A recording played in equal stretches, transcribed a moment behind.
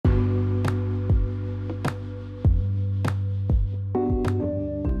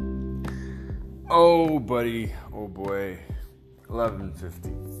Oh, buddy. Oh, boy.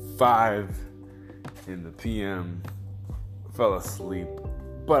 11:55 in the PM. Fell asleep,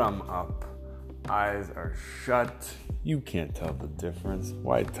 but I'm up. Eyes are shut. You can't tell the difference.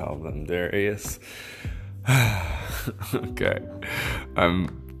 Why tell them, Darius? Okay. I'm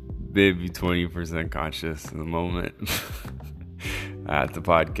maybe 20% conscious in the moment at the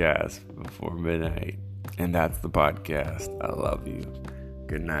podcast before midnight. And that's the podcast. I love you.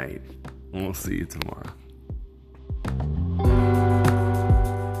 Good night. We'll see you tomorrow.